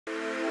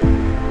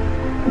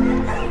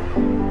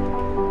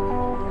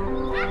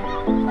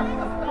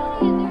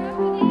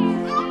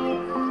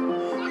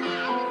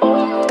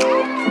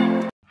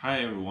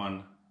Hi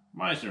everyone,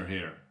 Meiser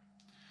here.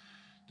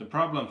 The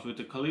problems with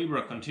the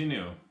Calibra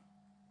continue.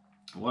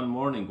 One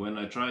morning when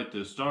I tried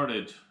to start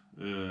it,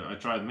 I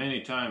tried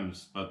many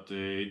times, but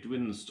it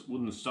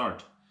wouldn't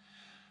start.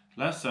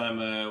 Last time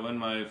when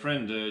my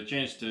friend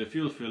changed the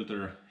fuel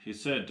filter, he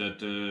said that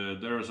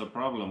there is a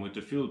problem with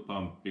the fuel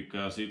pump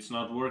because it's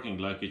not working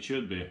like it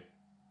should be.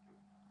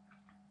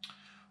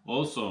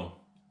 Also,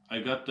 I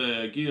got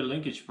the gear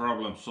linkage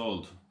problem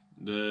solved.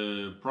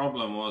 The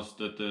problem was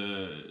that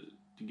the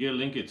gear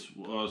linkage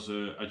was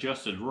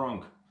adjusted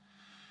wrong.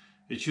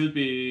 It should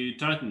be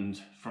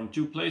tightened from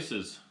two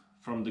places,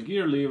 from the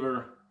gear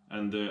lever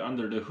and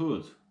under the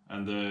hood,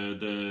 and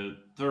the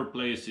third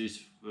place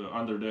is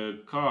under the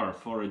car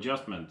for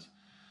adjustment.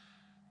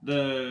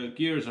 The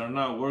gears are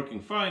now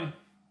working fine,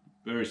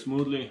 very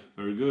smoothly,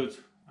 very good.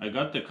 I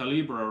got the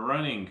Calibra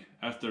running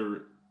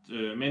after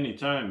many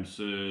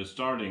times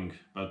starting,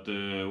 but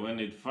when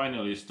it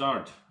finally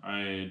started,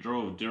 I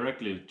drove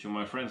directly to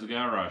my friend's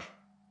garage.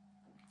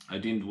 I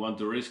didn't want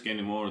to risk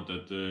anymore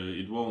that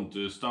it won't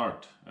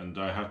start and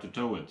I have to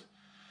tow it.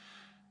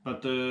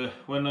 But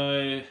when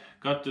I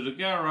got to the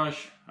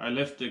garage, I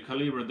left the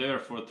Calibra there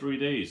for 3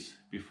 days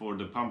before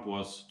the pump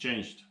was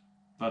changed.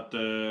 But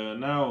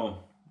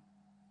now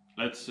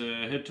let's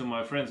head to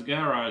my friend's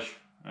garage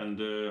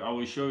and I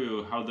will show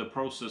you how the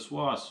process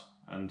was,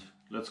 and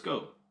let's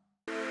go.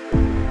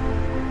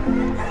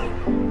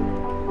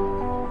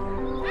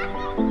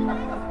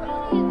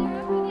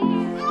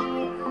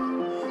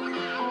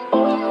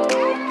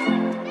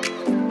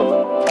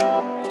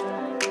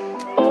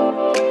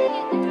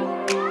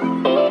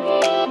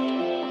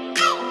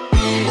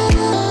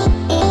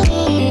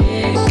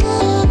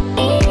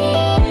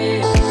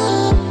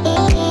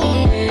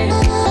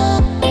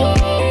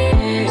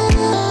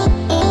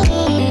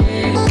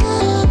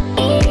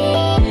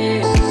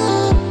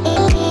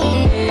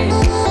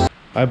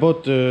 I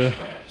bought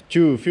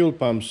two fuel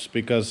pumps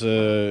because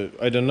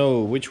I don't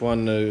know which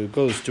one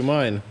goes to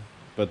mine,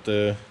 but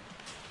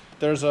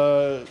there's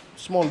a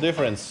small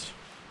difference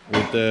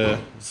with the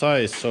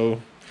size,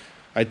 so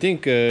I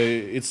think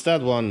it's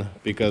that one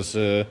because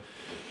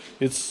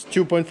it's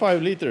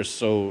 2.5 liters,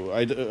 so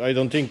I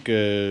don't think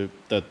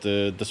that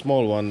the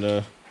small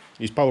one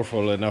is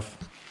powerful enough.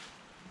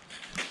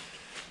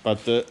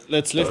 But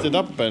let's lift it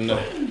up and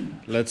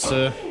let's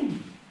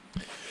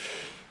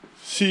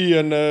see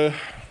and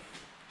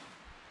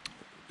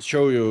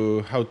show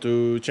you how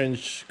to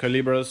change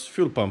Calibra's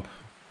fuel pump.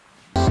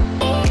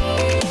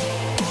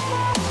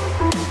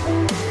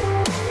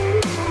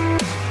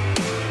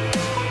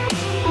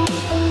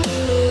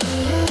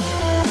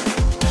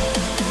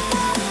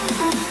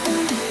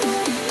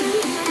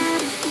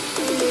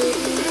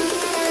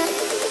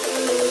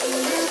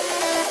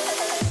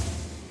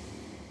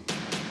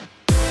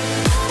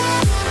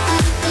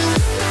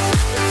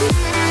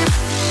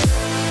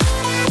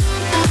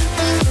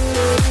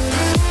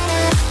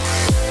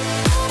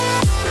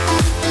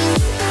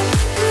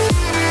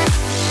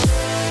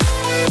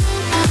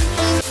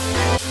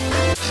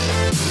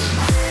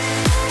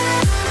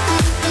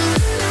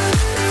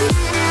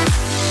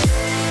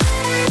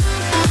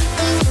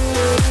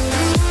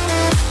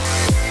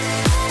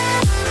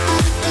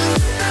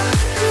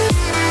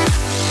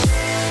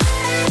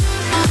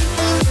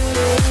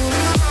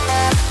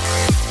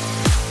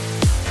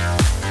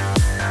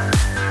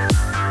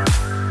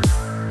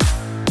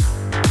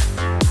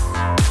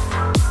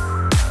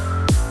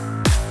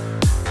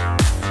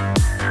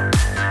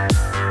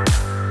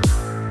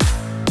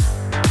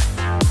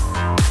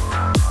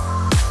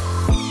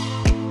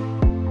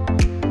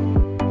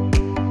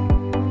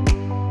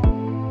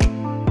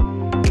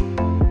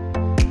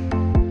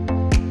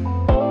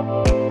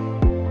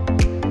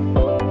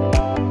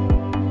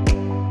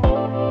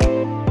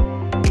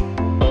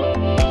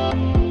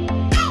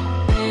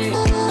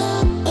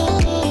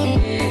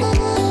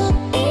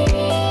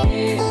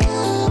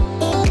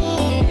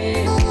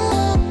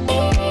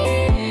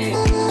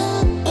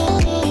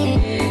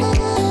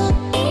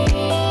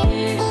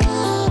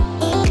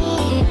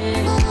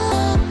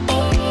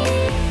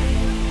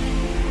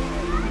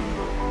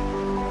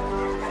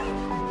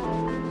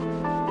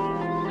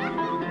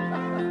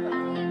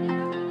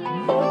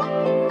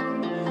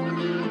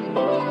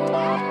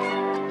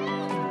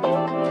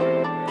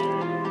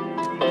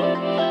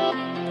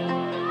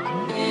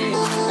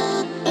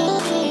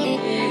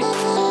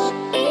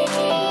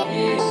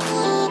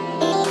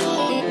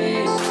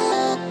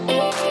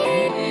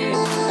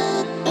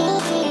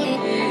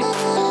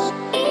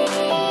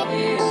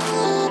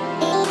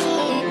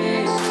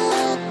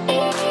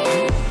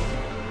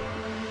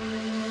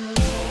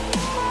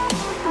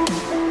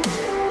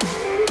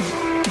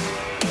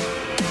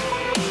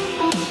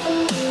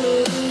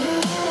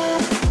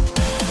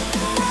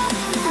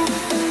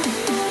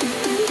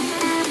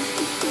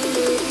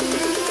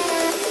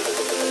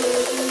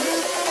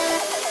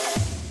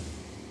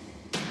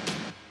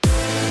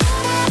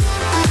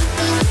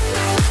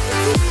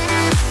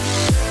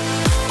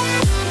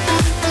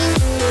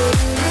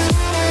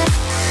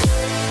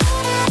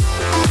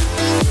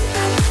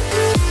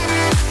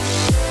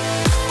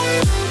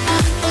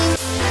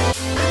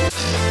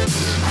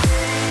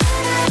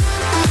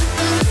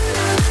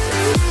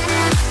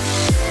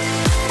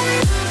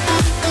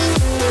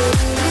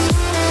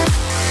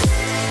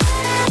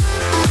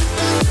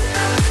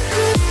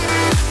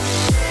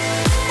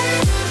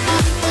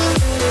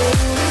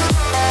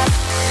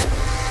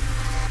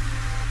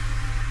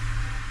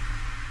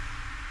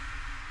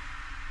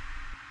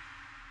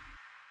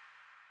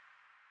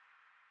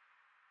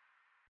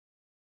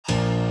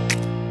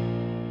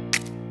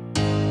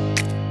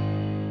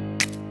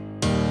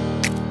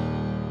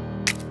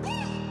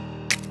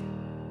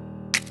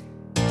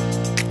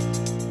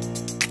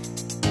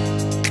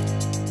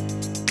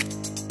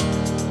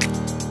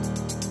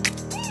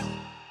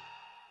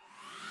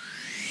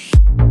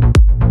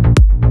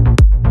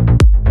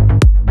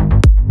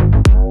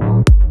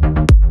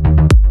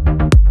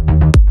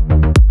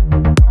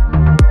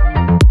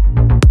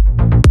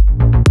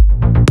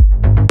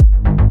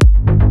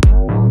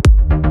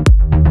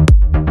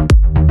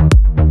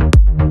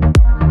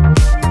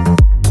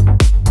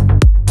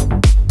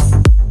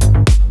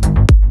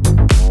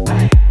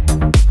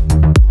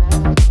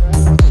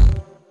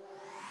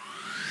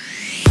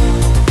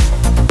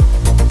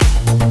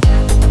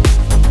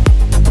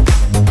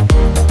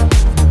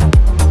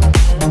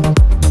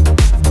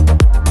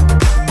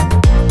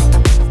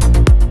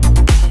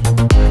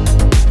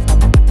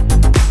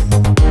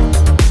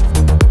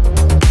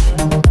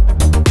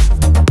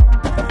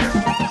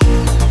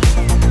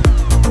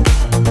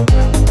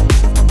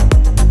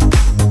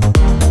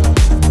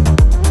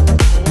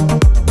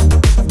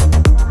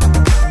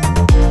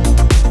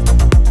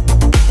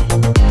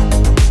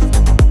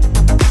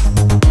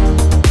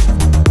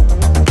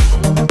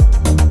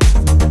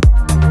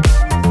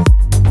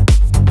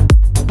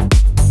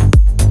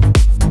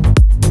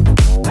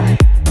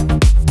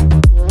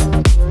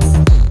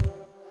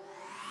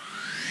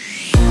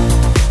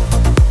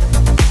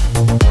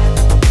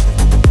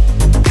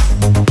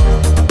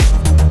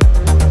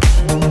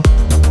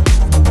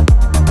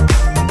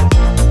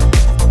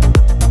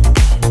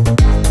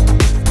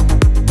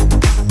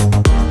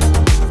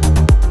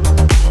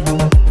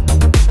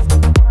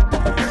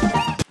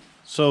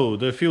 So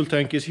the fuel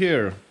tank is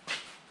here.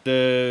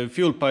 The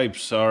fuel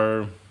pipes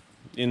are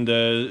in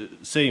the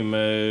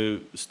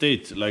same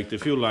state like the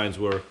fuel lines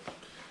were,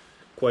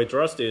 quite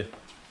rusty.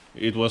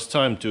 It was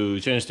time to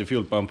change the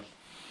fuel pump.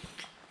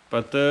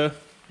 But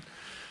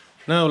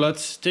now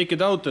let's take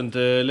it out and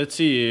let's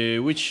see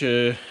which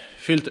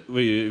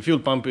fuel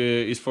pump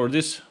is for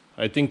this.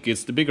 I think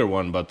it's the bigger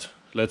one, but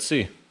let's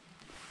see.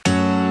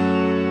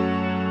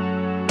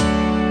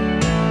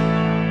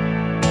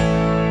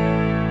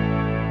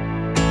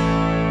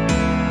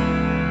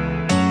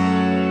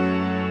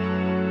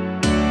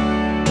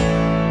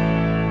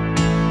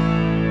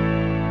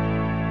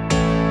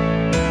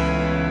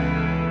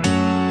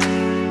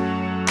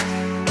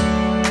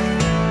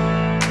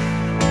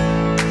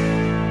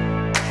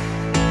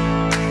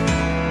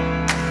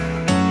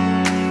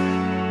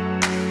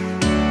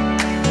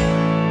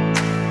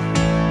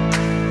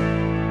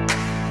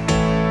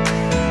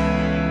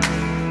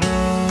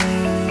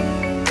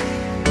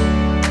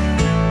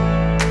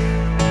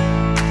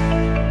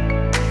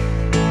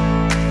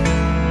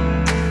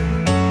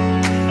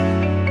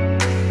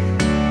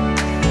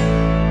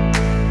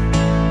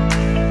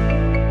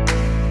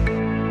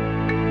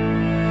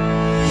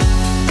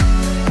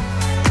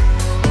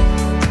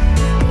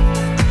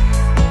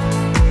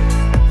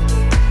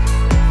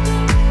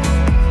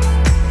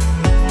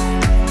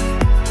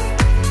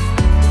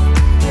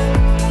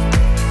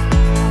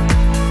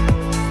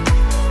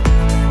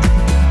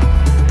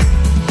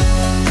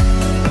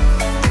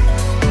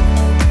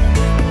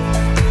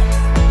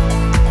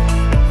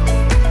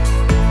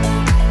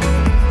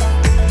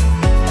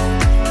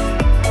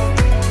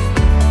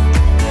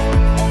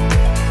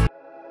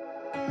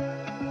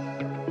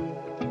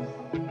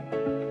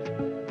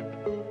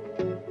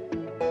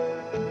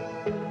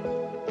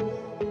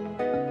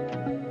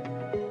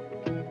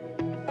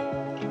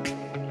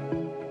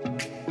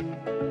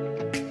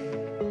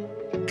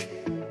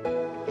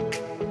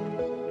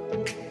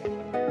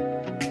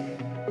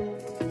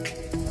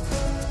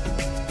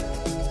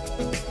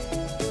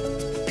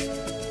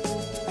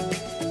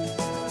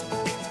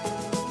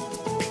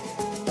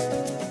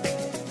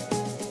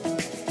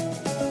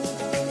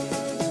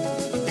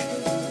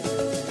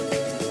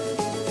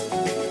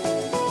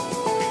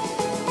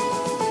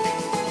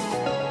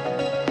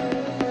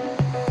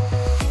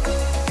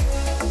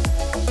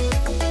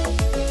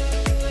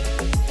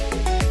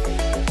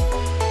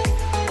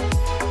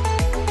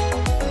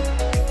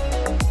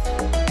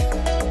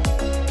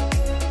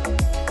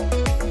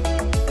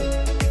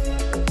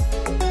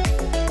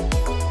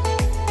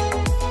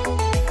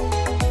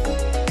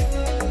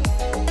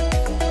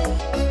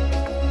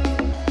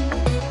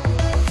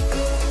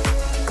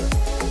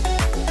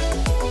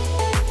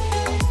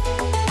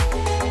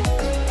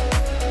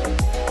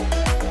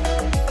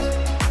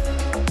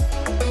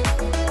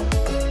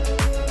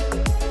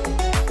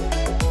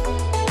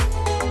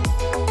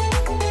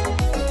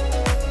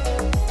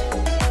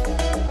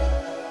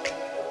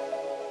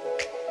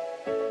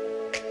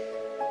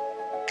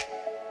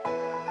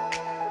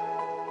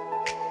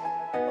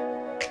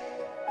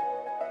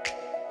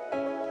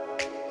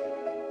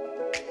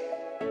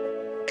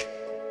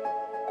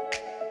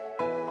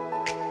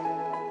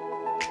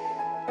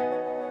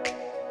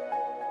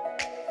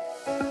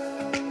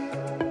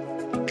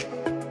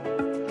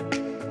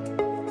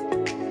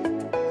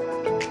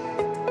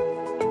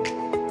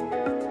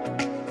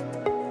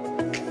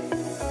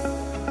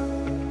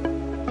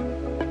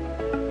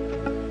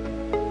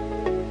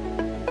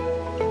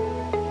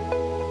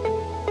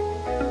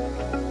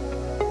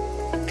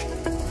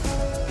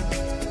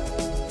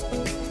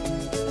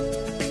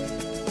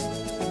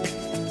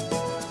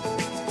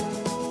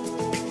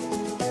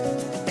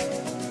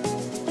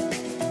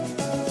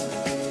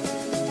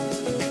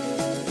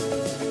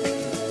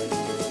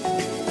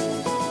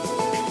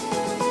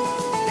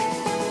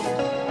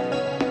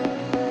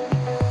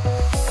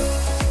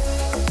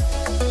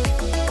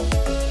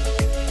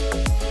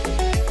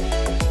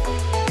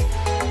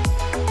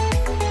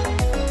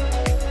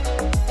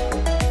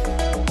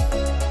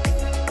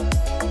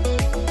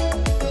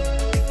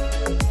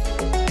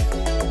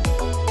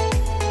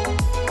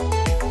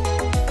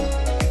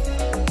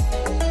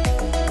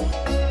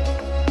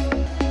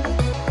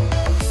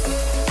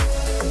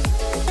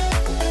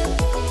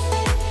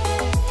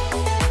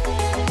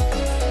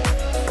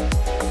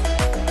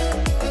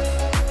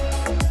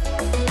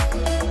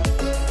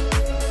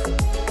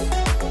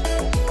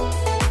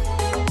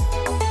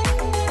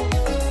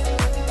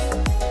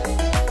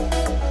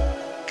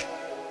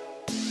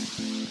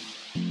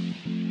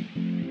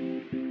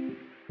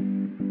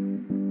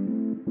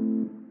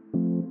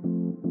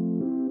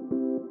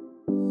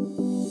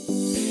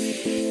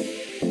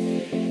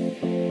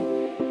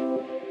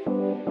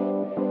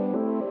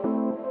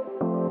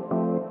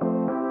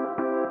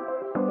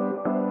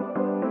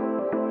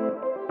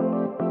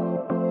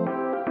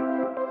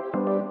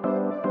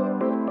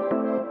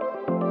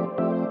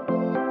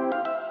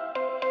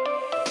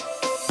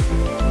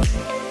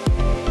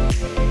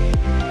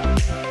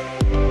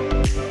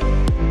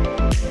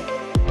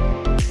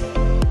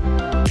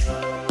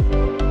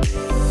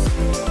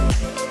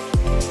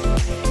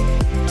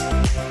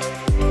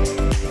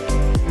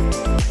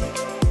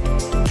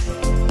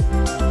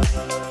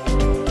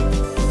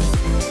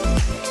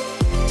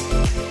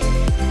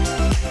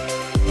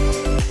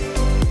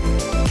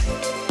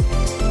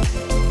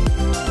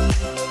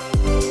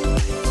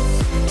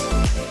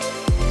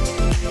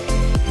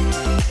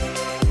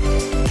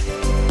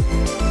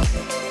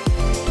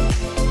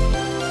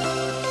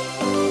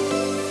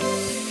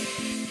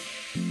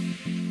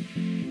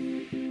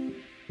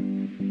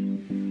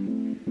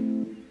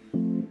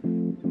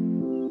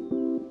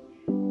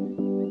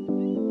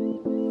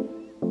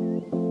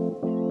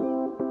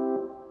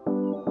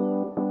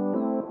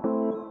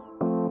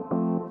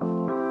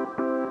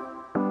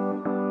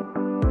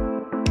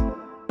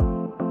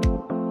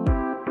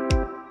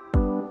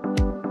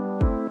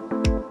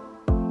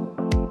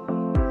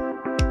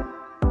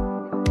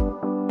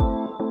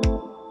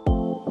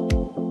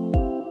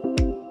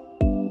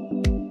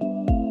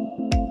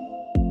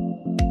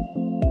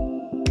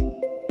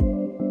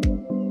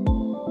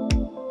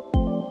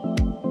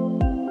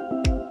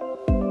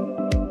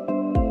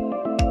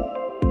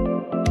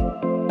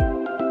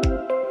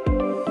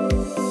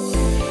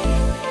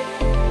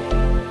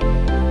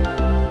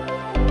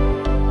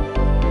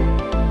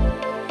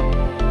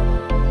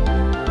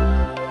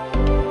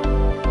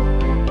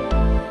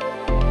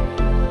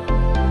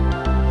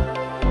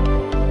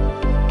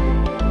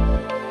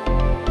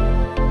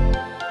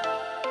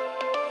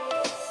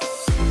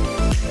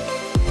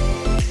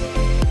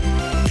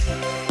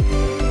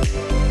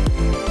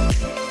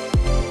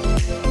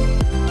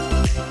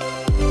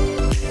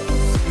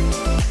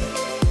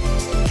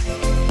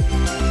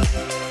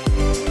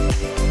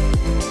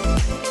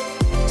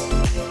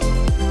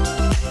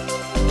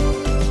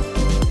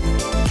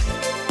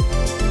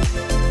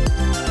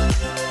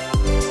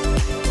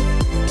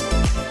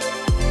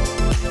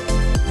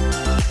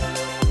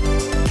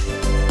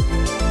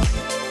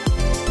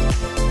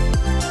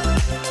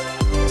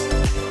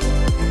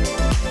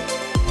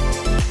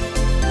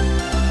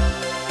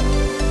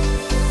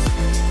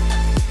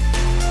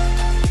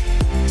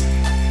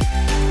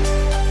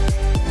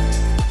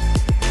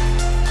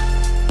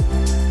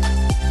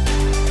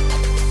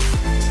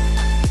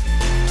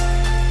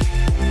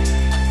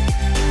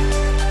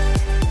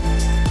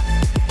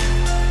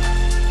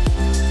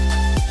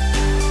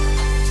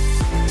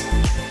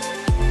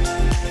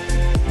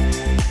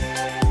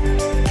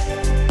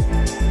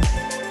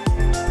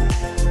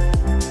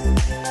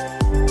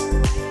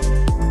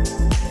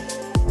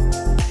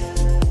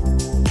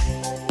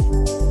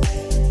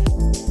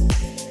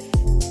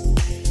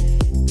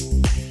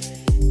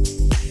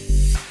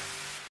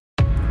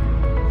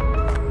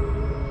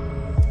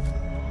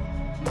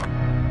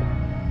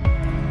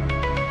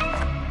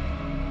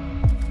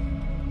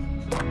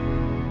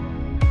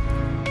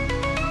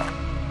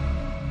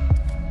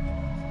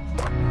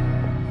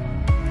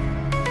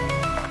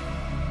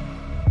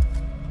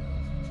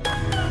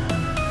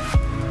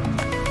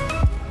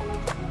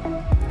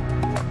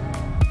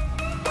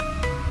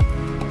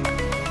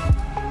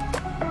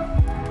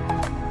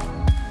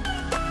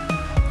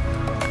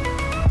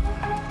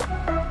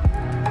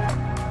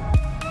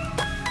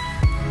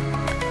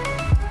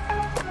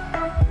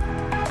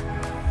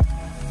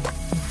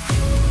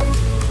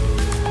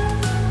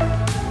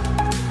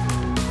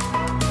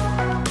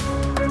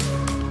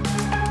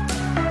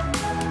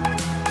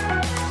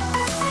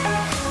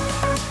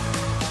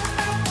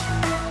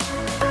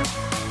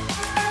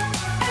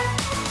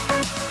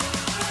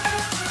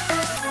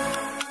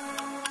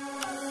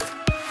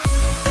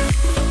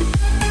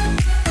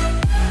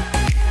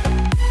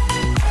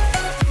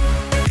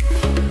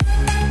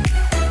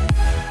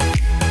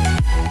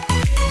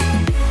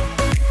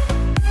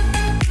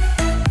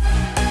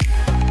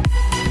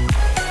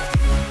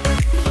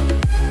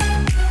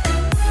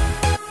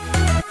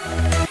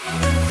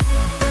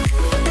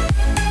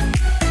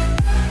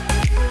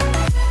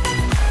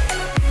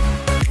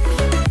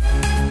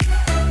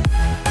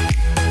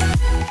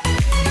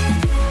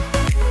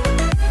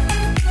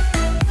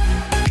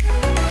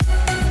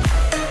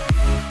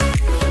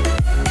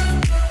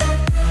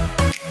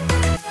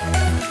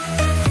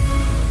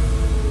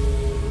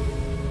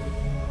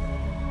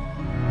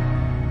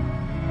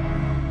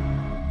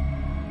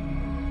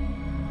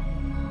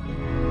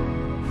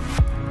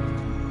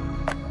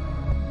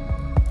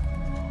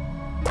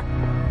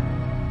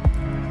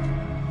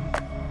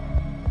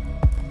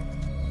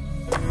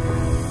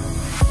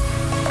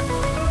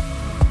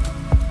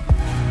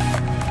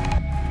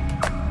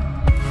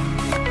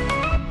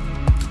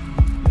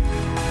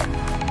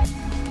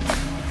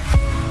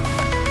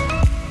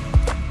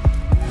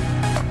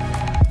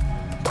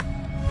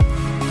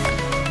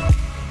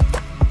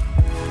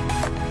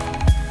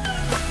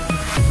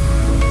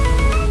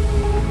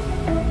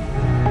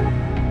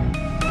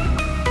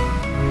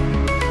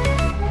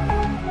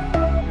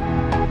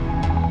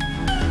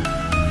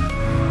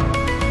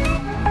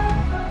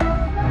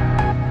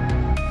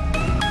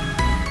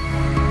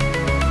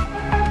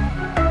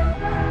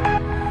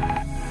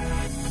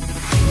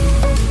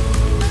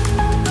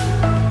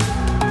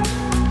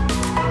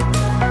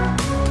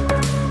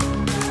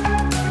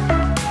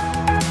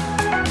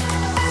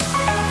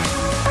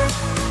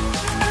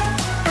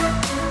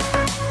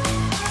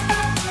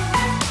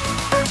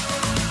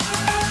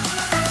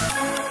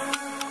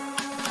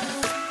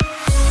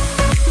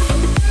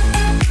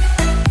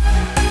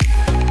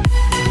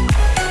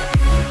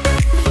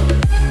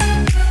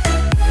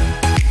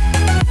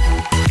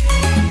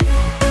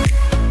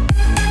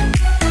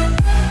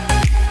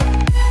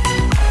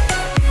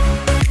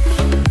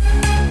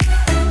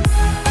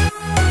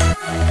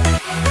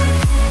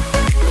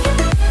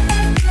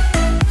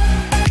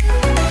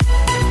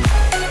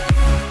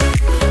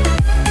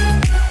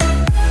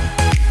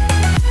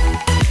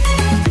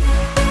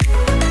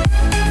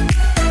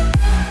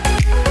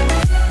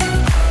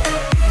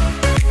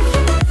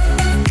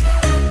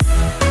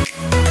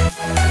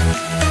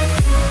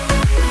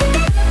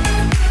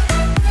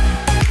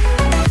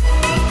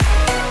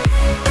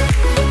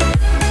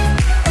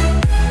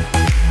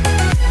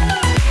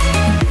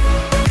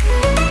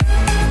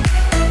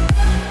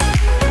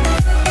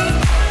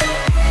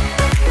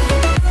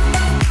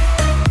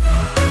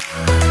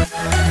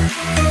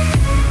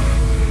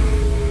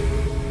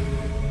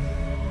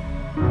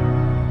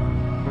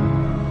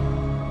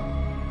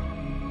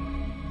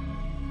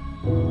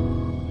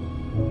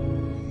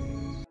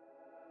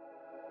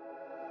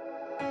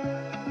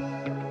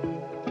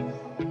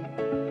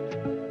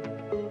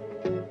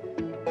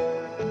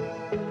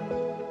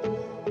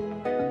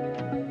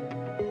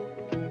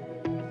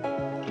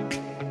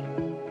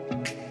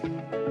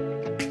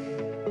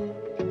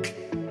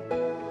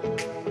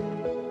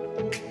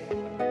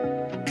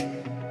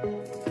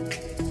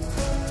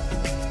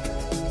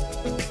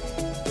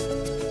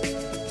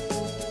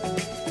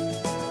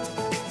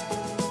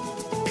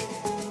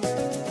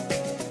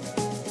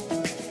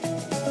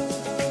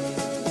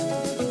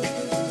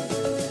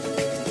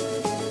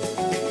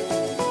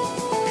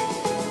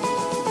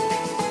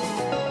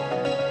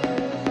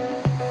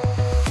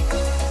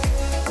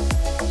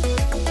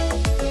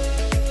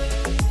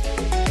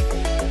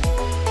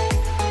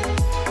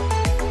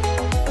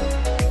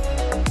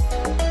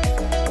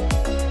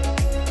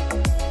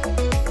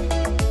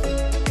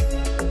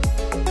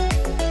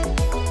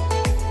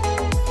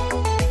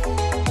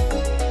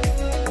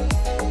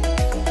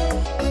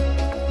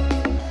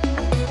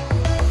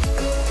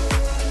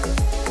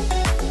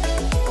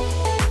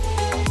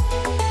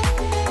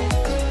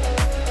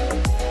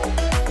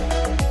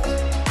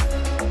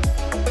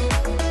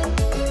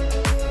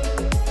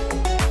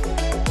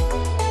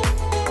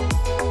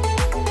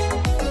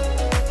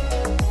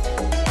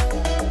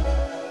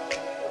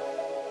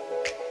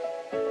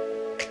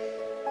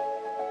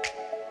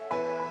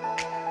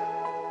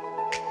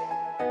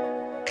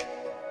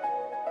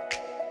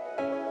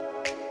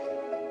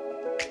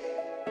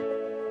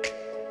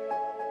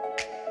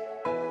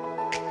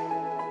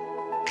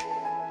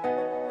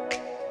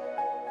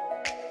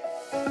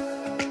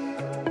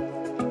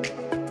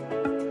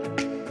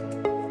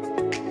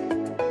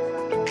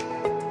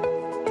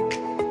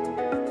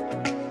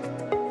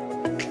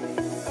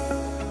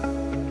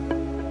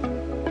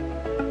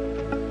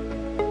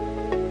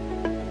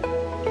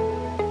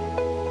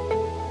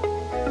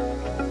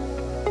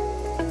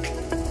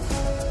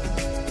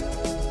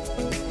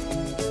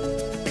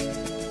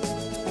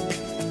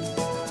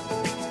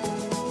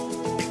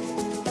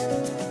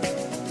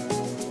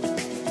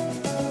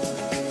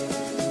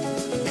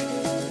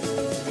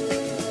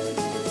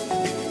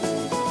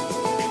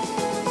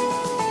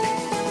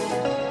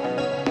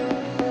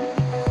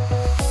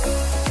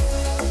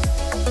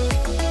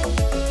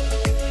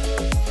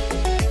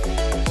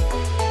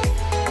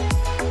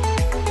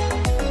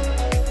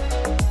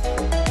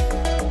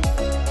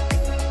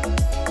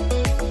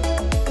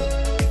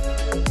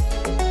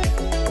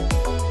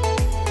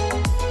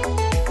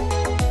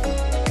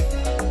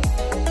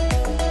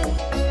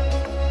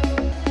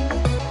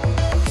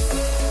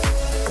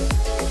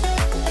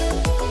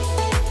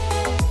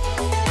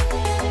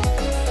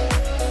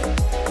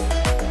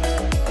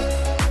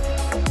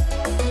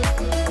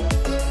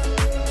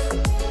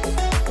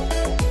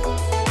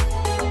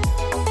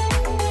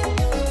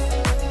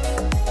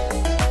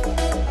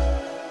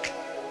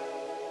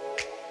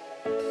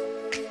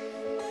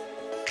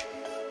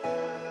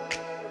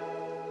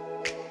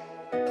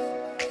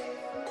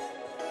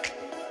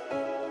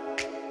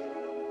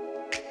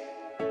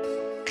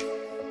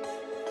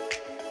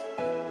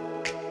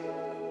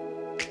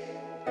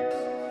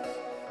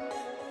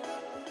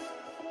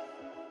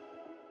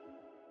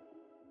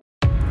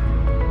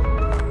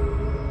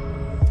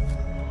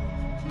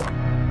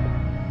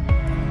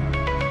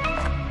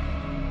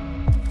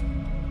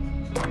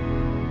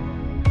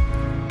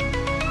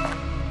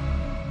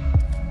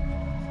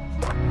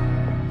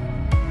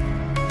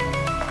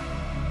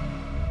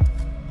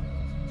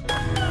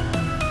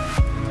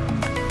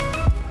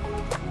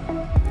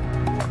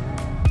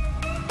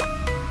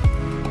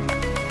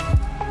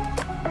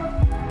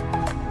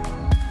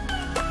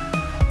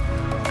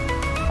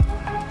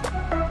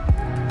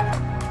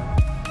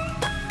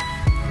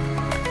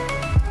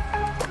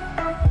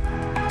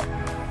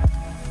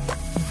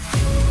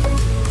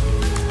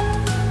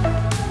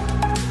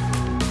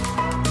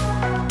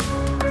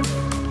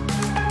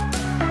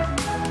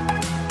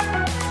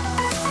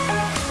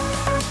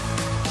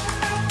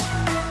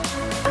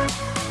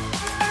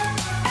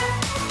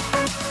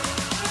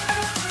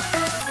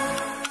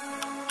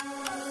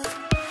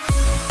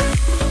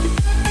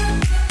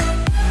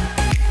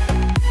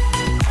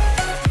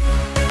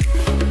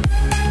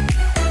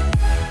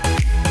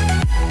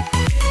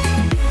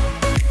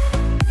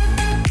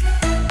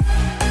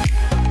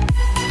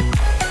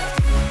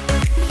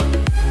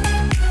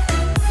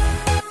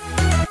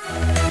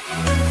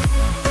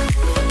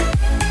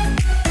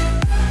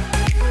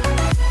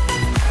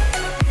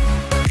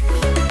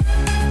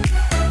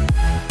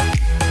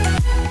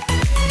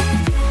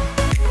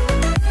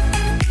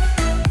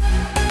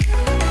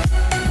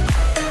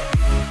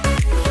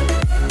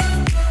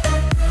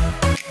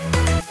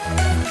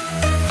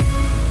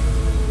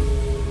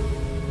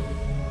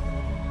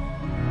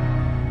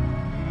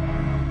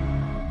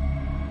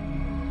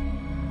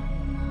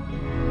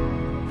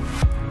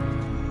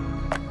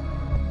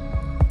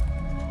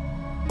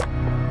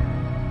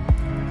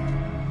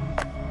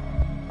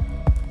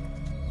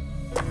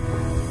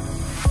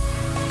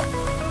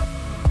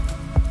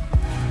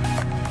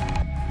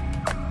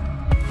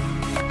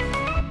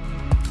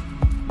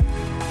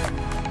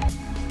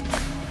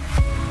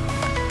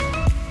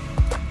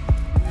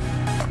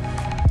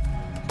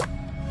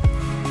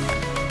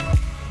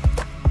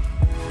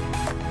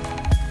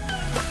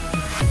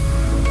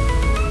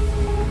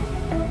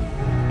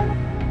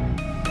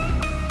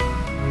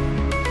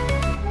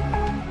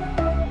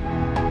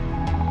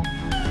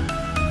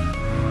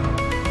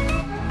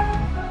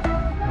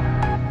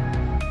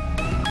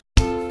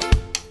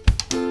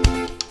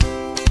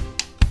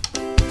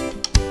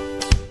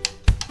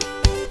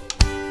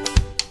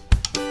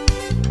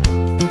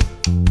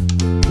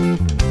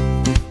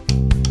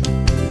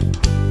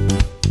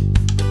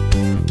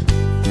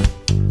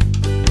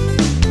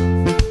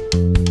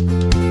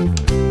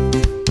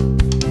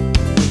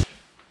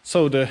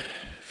 So the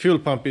fuel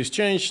pump is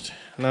changed.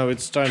 Now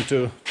it's time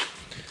to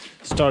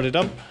start it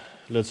up.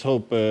 Let's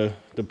hope the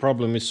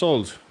problem is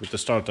solved with the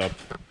startup.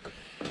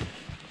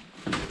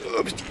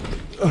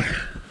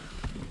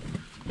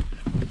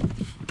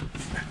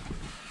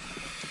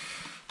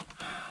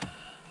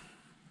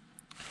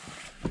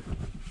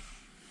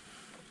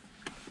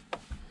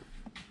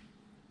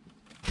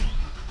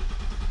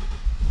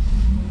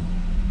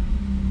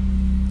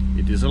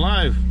 It is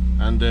alive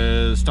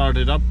and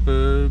started up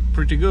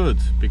pretty good,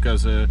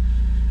 because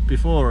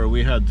before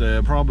we had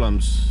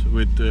problems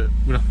with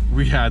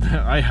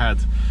I had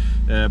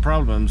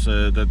problems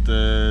that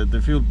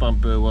the fuel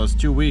pump was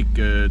too weak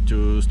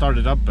to start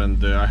it up,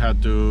 and I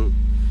had to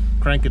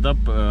crank it up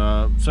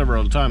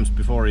several times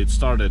before it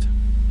started.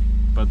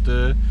 But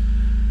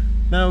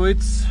now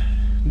it's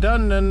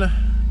done, and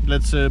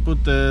let's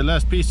put the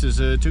last pieces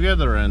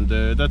together, and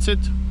that's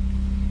it.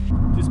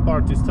 This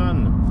part is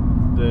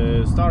done.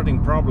 The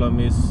starting problem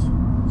is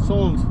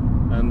solved,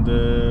 and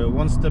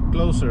one step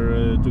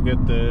closer to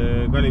get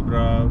the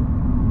Calibra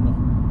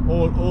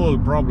all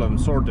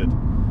problems sorted.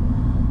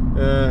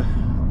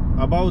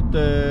 About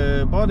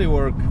the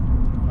bodywork,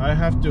 I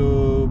have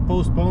to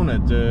postpone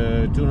it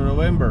to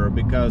November,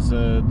 because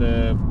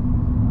the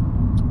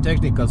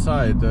technical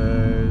side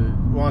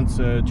wants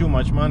too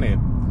much money,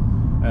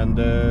 and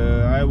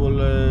I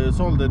will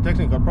solve the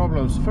technical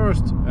problems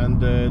first,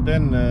 and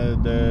then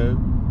the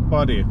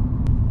body.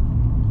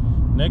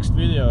 Next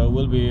video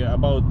will be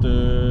about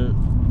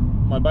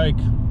my bike,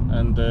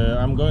 and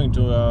I'm going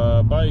to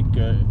a bike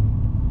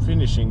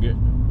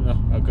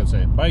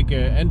bike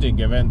ending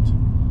event,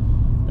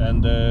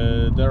 and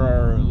there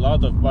are a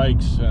lot of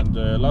bikes and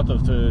a lot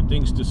of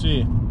things to see,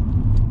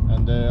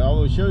 and I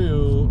will show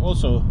you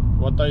also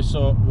what I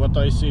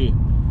see,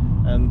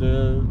 and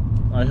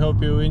I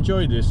hope you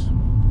enjoy this.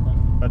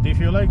 But if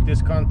you like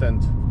this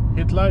content,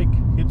 hit like,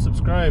 hit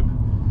subscribe,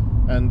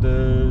 and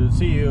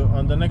see you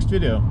on the next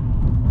video.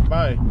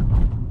 Bye.